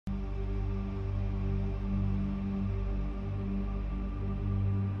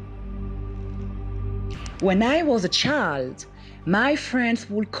When I was a child, my friends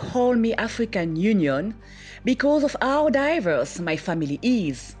would call me African Union because of how diverse my family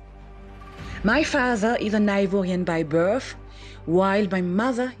is. My father is an Ivorian by birth, while my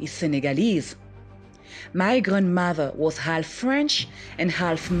mother is Senegalese. My grandmother was half French and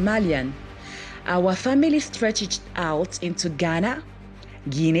half Malian. Our family stretched out into Ghana,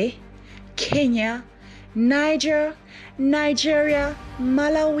 Guinea, Kenya, Niger, Nigeria,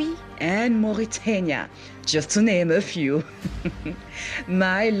 Malawi, and Mauritania, just to name a few.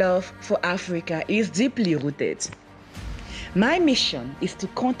 My love for Africa is deeply rooted. My mission is to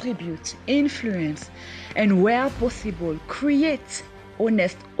contribute, influence, and where possible, create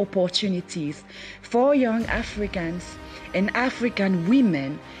honest opportunities for young Africans and African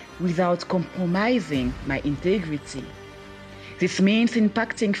women without compromising my integrity. This means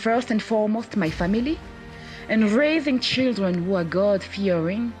impacting first and foremost my family and raising children who are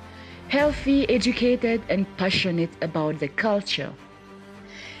God-fearing, healthy, educated, and passionate about their culture.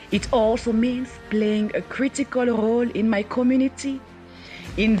 It also means playing a critical role in my community,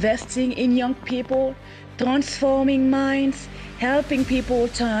 investing in young people, transforming minds, helping people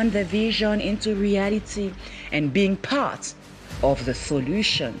turn their vision into reality, and being part of the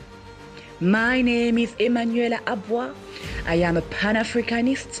solution. My name is Emmanuela Abwa. I am a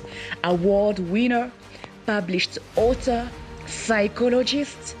Pan-Africanist, award winner, published author,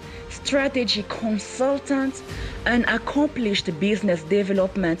 psychologist, strategy consultant, an accomplished business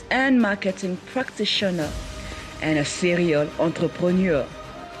development and marketing practitioner, and a serial entrepreneur.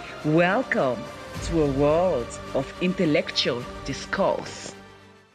 Welcome to a world of intellectual discourse.